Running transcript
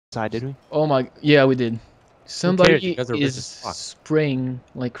side, did we? Oh my, yeah, we did. Somebody You guys are rich is as fuck. spraying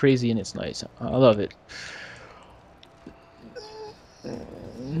like crazy and it's nice. I love it.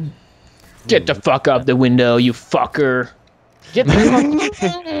 Get the fuck out the window, you fucker. Get the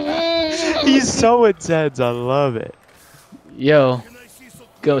fuck. He's so intense. I love it. Yo,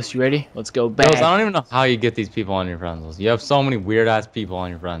 Ghost, you ready? Let's go back. Ghost, I don't even know how you get these people on your friends list. You have so many weird ass people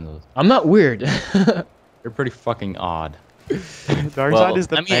on your friends list. I'm not weird. You're pretty fucking odd. Darkseid is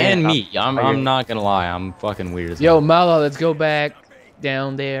the I mean, man. and me. I'm not gonna lie. I'm fucking weird as Yo, hell. Malo, let's go back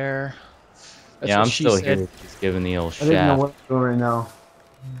down there. That's Yeah, what I'm she still said. here. Just giving the old I didn't know shaft. what I'm doing right now.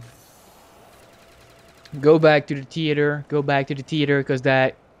 Go back to the theater. Go back to the theater, because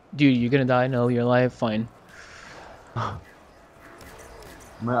that... Dude, you're gonna die. No, you're alive. Fine. I'm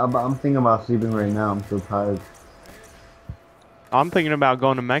thinking about sleeping right now. I'm so tired. I'm thinking about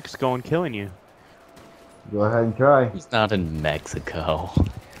going to Mexico and killing you. Go ahead and try. He's not in Mexico,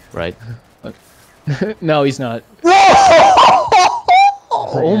 right? No, he's not.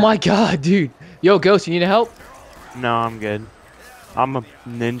 Oh my god, dude. Yo, Ghost, you need help? No, I'm good. I'm a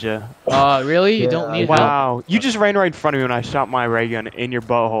ninja. Really? You Yeah, don't need help? Wow, you just ran right in front of me when I shot my ray gun in your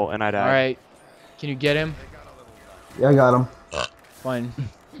butthole and I died. Alright. Can you get him? Yeah, I got him. Fine.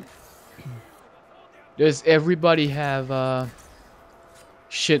 Does everybody have,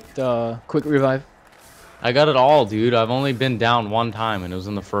 quick revive? I got it all, dude. I've only been down one time, and it was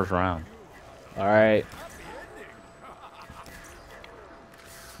in the first round. Alright.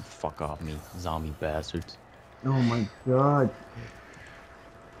 Fuck off me, zombie bastards. Oh my god.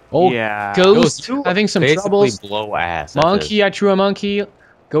 Oh, Yeah. Ghost, you having some basically troubles. blow ass. at Monkey, I threw a monkey.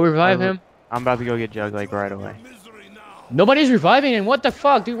 Go revive him. I'm about to go get Jug like right away. Nobody's reviving him. What the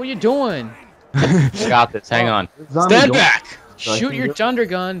fuck, dude? What are you doing? this. Got this. Hang on. Zombie, Stand don't- back. So I Shoot can your do- thunder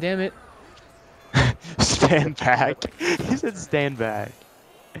gun, damn it. Stand back. He said stand back.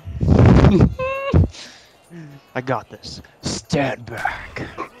 I got this. Stand back.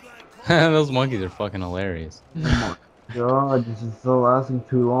 Those monkeys are fucking hilarious. God, this is so lasting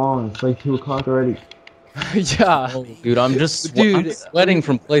too long. It's like 2 o'clock already. Yeah. Dude, I'm just Dude. I'm sweating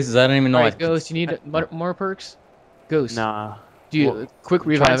from places I didn't even know. Alright, I Ghost, you need more perks? Ghost. Nah. Dude, Well, quick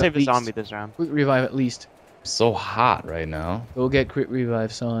Try revive and at save the least. zombie this round. Quick revive at least. so hot right now. Go get quick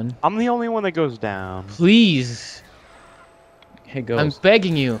revive, son. I'm the only one that goes down. Please. Hey, I'm Ghost.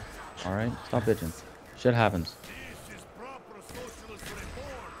 begging you. All right, stop bitching. Shit happens.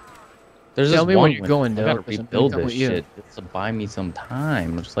 There's Tell this me one when you're window. going, I though, gotta 'cause I'm rebuild gonna come this with you. shit. It's to buy me some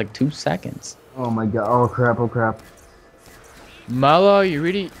time. Just like 2 seconds. Oh my god. Oh crap. Oh crap. Mala, you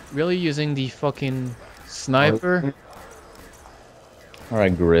really using the fucking sniper? All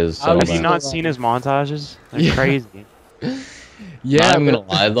right, Grizz. How Have is you he not still seen his montages? They're Yeah. crazy. Yeah, I'm gonna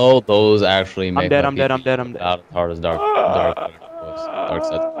lie though, those actually make dead, my I'm dead, I'm PC dead, I'm dead. about as hard as Dark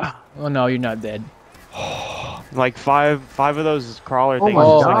Side. Oh no, you're not dead. Like five of those crawler Oh things. my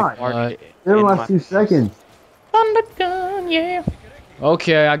just, God. like, marked In the in last my- 2 seconds. Thunder gun, yeah.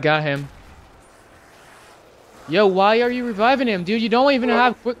 Okay, I got him. Yo, why are you reviving him, dude? You don't even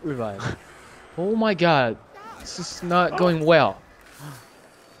have quick revive. Oh my god. This is not going well.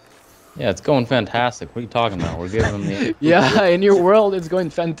 Yeah, it's going fantastic. What are you talking about? We're giving them the. Yeah, in your world it's going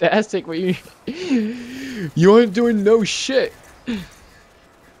fantastic, but you ain't doing no shit.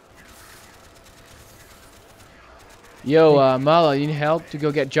 Yo, Mala, you need help to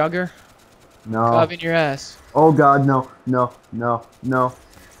go get Jugger? No. Cov in your ass. Oh god, no. No. No. No.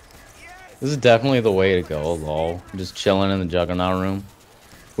 This is definitely the way to go, lol. Just chilling in the Juggernaut room.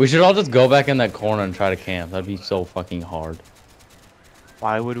 We should all just go back in that corner and try to camp. That'd be so fucking hard.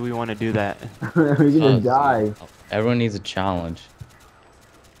 Why would we want to do that? We're gonna die. Everyone needs a challenge.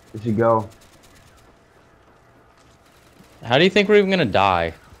 We should go. How do you think we're even gonna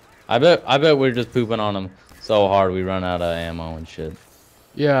die? I bet we're just pooping on them so hard we run out of ammo and shit.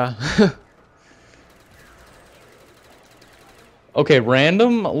 Yeah. Okay,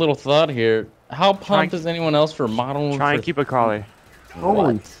 random little thought here. How pumped is anyone else for Modern Try and Warfare keep a crawler.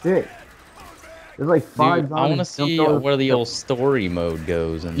 Holy shit. There's like 5 Dude, I want to zombies see jumped over where the old story mode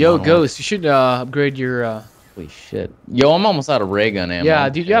goes. In Yo, Modern Ghost, you should upgrade your Holy shit. Yo, I'm almost out of ray gun ammo. yeah,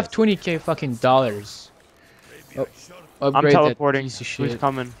 dude, you have 20k fucking dollars. I'm Upgrade that teleporting. piece of Who's shit.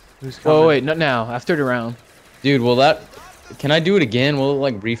 coming? Who's coming? Oh wait, not now. After the round. Dude, will that... Can I do it again? Will it,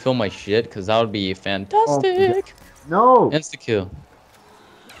 like, refill my shit? Because that would be fantastic. No. Insta-kill.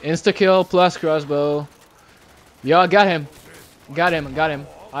 Insta kill plus crossbow. Yo, I got him. Got him. Got him.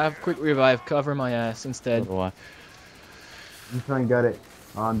 I have quick revive. Cover my ass instead. Otherwise- I'm trying to get it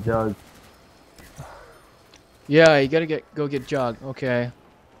on Jug. Yeah, you gotta go get Jog. Okay.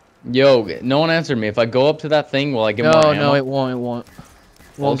 Yo, no one answered me. If I go up to that thing, will I get more No, ammo? no, it won't. It won't.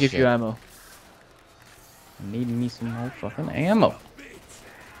 Won't give you Bullshit. ammo. Need me some more fucking ammo.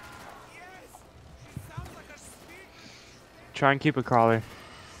 Try and keep a crawler.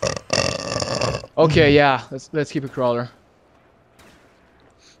 Okay, yeah. Let's keep a crawler.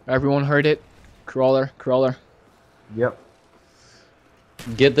 Everyone heard it? Crawler, crawler. Yep.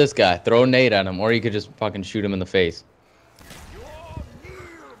 Get this guy. Throw a nade at him, or you could just fucking shoot him in the face.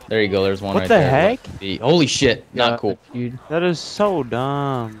 There you go. There's one What right the there. heck? Holy shit. Yeah, Not cool. Dude. That is so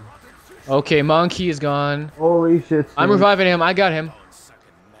dumb. Okay, monkey is gone. Holy shit. I'm Steve. reviving him. I got him.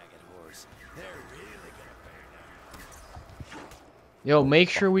 Yo, make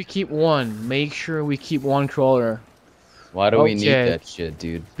sure we keep one. Make sure we keep one crawler. Why do we need Okay. that shit,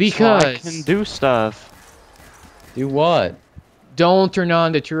 dude? Because So I can do stuff. Do what? don't turn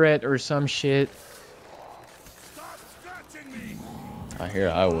on the turret or some shit.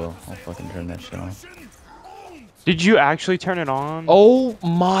 I will. I'll fucking turn that shit on. Did you actually turn it on? Oh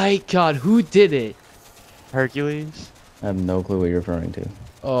my god, who did it? Hercules. I have no clue what you're referring to.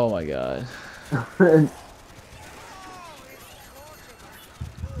 Oh my god.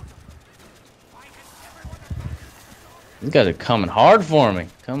 These guys are coming hard for me.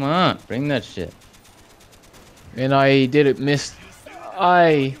 Come on, bring that shit. And I did it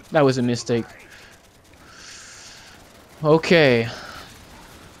that was a mistake. Okay.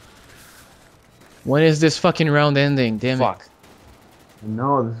 When is this fucking round ending? Damn Fuck.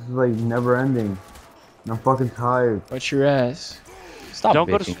 No, this is like never ending. I'm fucking tired. it. What's your ass? Stop Don't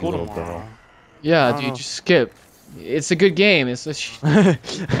go to bitching, you school little tomorrow. girl. Yeah, Oh. dude, just skip. It's a good game. It's a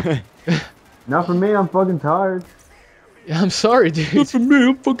Not for me, I'm fucking tired. I'm sorry, dude. for me,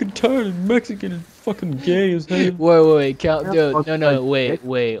 I'm fucking tired of Mexican and fucking gay as hell. Wait, count. Yeah, No, fuck no, that wait, shit.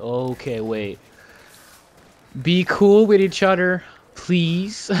 wait. Okay, wait. Be cool with each other,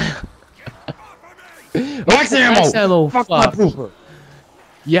 please. Max ammo! Max ammo, Fuck my fuck. pooper.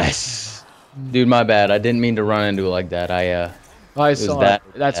 Yes. Dude, my bad. I didn't mean to run into it like that. I was saw that-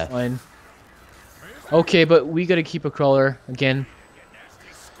 it. That's yeah. fine. Okay, but we gotta keep a crawler again.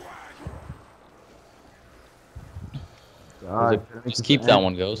 God, just keep that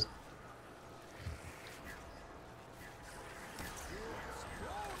one, Ghost.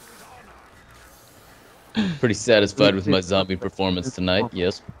 Pretty satisfied with my zombie performance tonight.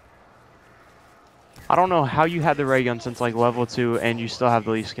 Yes. I don't know how you had the ray gun since like level 2 and you still have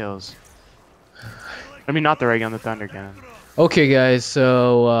the least kills. I mean, not the ray gun, the thunder gun. Okay, guys.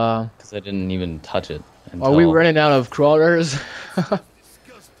 So, Because I didn't even touch it. are we until- running out of crawlers?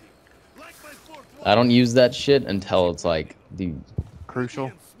 I don't use that shit until it's like the.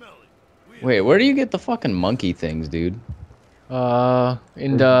 Crucial. Wait, where do you get the fucking monkey things, dude?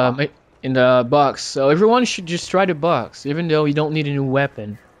 In the box. So everyone should just try the box, even though you don't need a new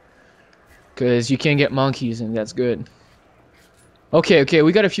weapon, because you can get monkeys, and that's good. Okay,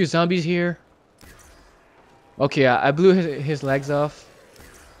 we got a few zombies here. Okay, I blew his legs off.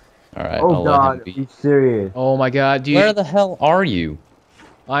 All right. Oh I'll let god, him be. be serious. Oh my god, dude! Where the hell are you?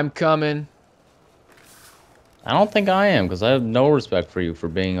 I'm coming. I don't think I am, because I have no respect for you for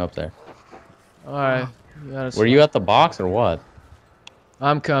being up there. All right, Were you at the box or what?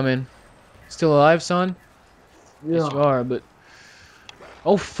 I'm coming. Still alive, son? Yes, you Yeah. are. But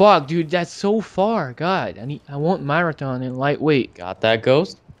oh fuck, dude, that's so far. God, I want marathon and lightweight. Got that,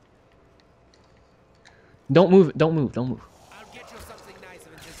 Ghost? Don't move. Don't move. Don't move.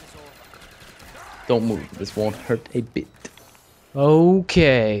 Don't move. This won't hurt a bit.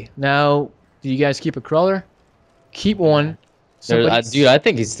 Okay, now do you guys keep a crawler? Keep one. Somebody's, Dude, I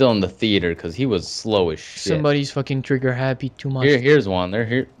think he's still in the theater because he was slow as shit. somebody's fucking trigger happy too much. Here's one. They're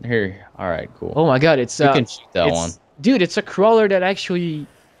here. All right, cool. Oh my god, it's You can shoot that it's- one. Dude, it's a crawler that actually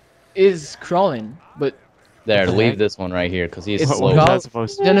is crawling, but There, the leave heck? this one right here because he's It's What slow. was Gal- that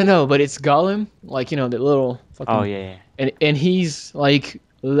supposed to? no, but it's Gollum, like, you know, the little fucking. Oh yeah. And he's like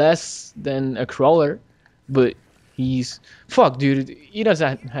less than a crawler, but he's fuck, dude. He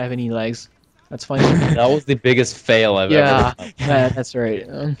doesn't have any legs. That's fine. That was the biggest fail I've Yeah, ever done. yeah, that's right.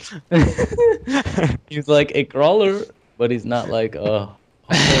 He's like a crawler, but he's not like a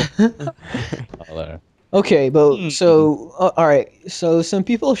crawler. Okay, but so all right. So some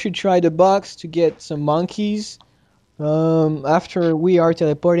people should try the box to get some monkeys. After we are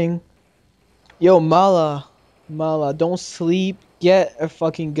teleporting. Yo, Mala, don't sleep. Get a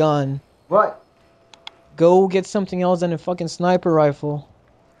fucking gun. What? Go get something else than a fucking sniper rifle.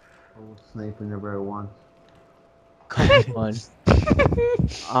 Oh, sniping never at once. Come on.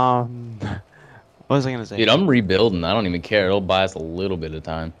 What was I gonna say? Dude, I'm rebuilding. I don't even care. It'll buy us a little bit of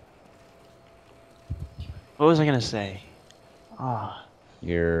time. What was I gonna say? Ah.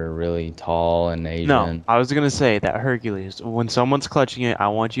 You're really tall and Asian. No, I was gonna say that Hercules. When someone's clutching it, I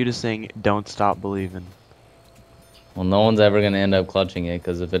want you to sing "Don't Stop Believing." Well, no one's ever gonna end up clutching it,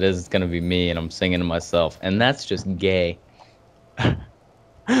 because if it is, it's gonna be me, and I'm singing to myself, and that's just gay.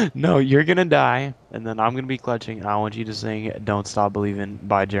 No, you're gonna die, and then I'm gonna be clutching, and I want you to sing "Don't Stop Believing"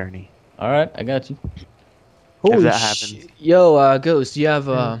 by Journey. All right, I got you. Holy that shit. happens. Yo, Ghost, do you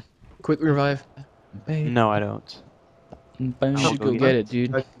have quick revive? No, I don't. You I'll should go go get get it,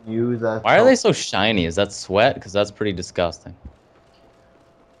 dude. I can use that. Why are they so shiny? Is that sweat? Because that's pretty disgusting.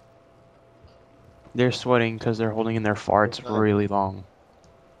 They're sweating because they're holding in their farts really long.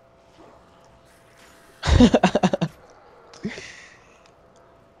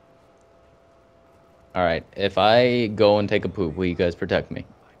 All right, if I go and take a poop, will you guys protect me?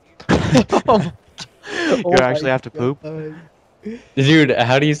 You actually have to poop? Dude,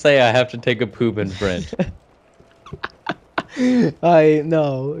 how do you say I have to take a poop in French?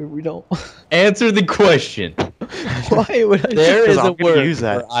 No, we don't. Answer the question. Why would I? There is I'm a gonna word use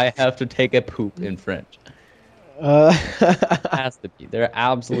that. where I have to take a poop in French. Has to be. There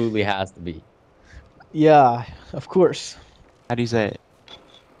absolutely has to be. Yeah, of course. How do you say it?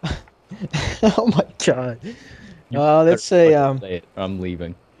 Oh my god. You Let's better say fucking say it, or I'm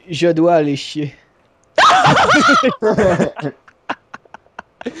leaving. je dois aller chier.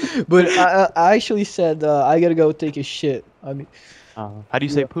 But I actually said I gotta go take a shit. I mean, How do you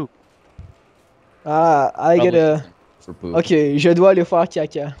say poop? I Probably gotta. for poop. Okay, je dois aller faire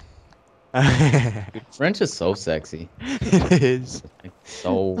caca. Dude, French is so sexy. It is. Like,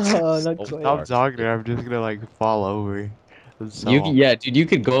 so. Not so quite. Stop dark. talking. I'm just gonna like fall over. It's so Yeah, dude, you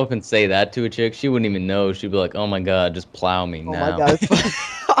could go up and say that to a chick. She wouldn't even know. She'd be like, "Oh my god, just plow me Oh now." my god.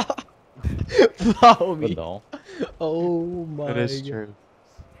 Follow What me. the hell? Oh my That is god. true.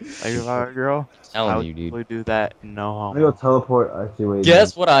 Like if I were a girl, I Telling would you, dude. probably do that. No I'm gonna go homo. teleport. Actually, wait.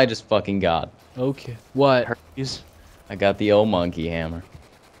 Guess what I just fucking got? Okay. What? Hercules. I got the old monkey hammer.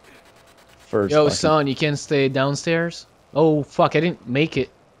 First, Yo, fucking- son, you can't stay downstairs? Oh, fuck, I didn't make it.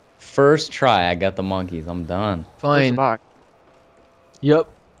 first try, I got the monkeys. I'm done. Where's the Fine. box? Yep.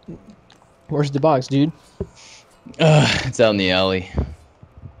 Where's the box, dude? It's out in the alley.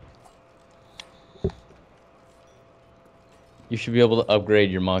 You should be able to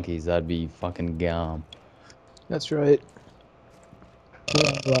upgrade your monkeys. That'd be fucking gum. That's right.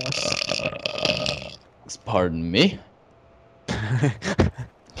 Yeah, box. Pardon me.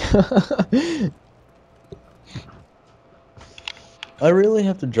 I really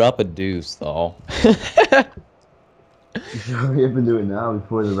have to drop a deuce, though. You should hurry up and do it now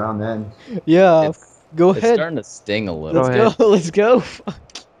before the round ends. Yeah, It's- go It's ahead. starting to sting a little. Let's ahead. go. Let's go.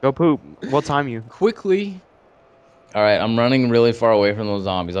 Go poop. What time you? Quickly. All right, I'm running really far away from those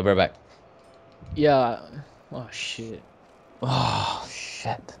zombies. I'll be right back. Yeah. Oh, shit. Oh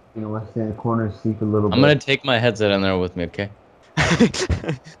shit! You know, I stand in the corner, sleep a little bit. I'm gonna take my headset in there with me, okay?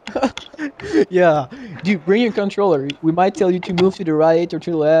 Yeah, dude, bring your controller. We might tell you to move to the right or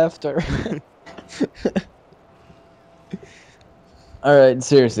to the left or. All right,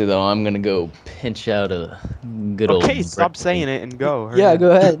 seriously though, I'm gonna go pinch out a good old. Okay, stop saying it and go. Hurry Yeah, up.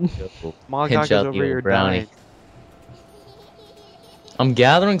 go ahead. Small Pinch cock is out the over old here brownie. dying. I'm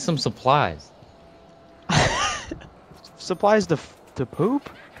gathering some supplies. Supplies to poop?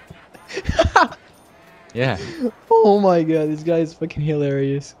 Yeah. Oh my god, this guy is fucking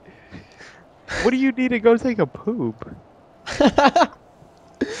hilarious. What do you need to go take a poop?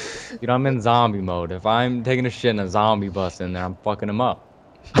 Dude, I'm in zombie mode. If I'm taking a shit and a zombie busts in there, I'm fucking him up.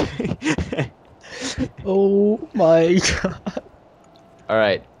 Oh my god. All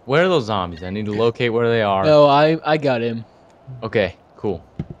right, where are those zombies? I need to locate where they are. Oh, I got him. Okay, cool.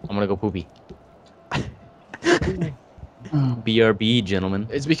 I'm gonna go poopy. BRB, gentlemen.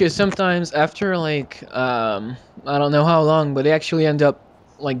 It's because sometimes after, like, I don't know how long, but they actually end up,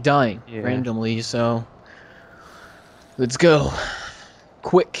 like, dying Yeah. randomly, so. Let's go.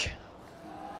 Quick.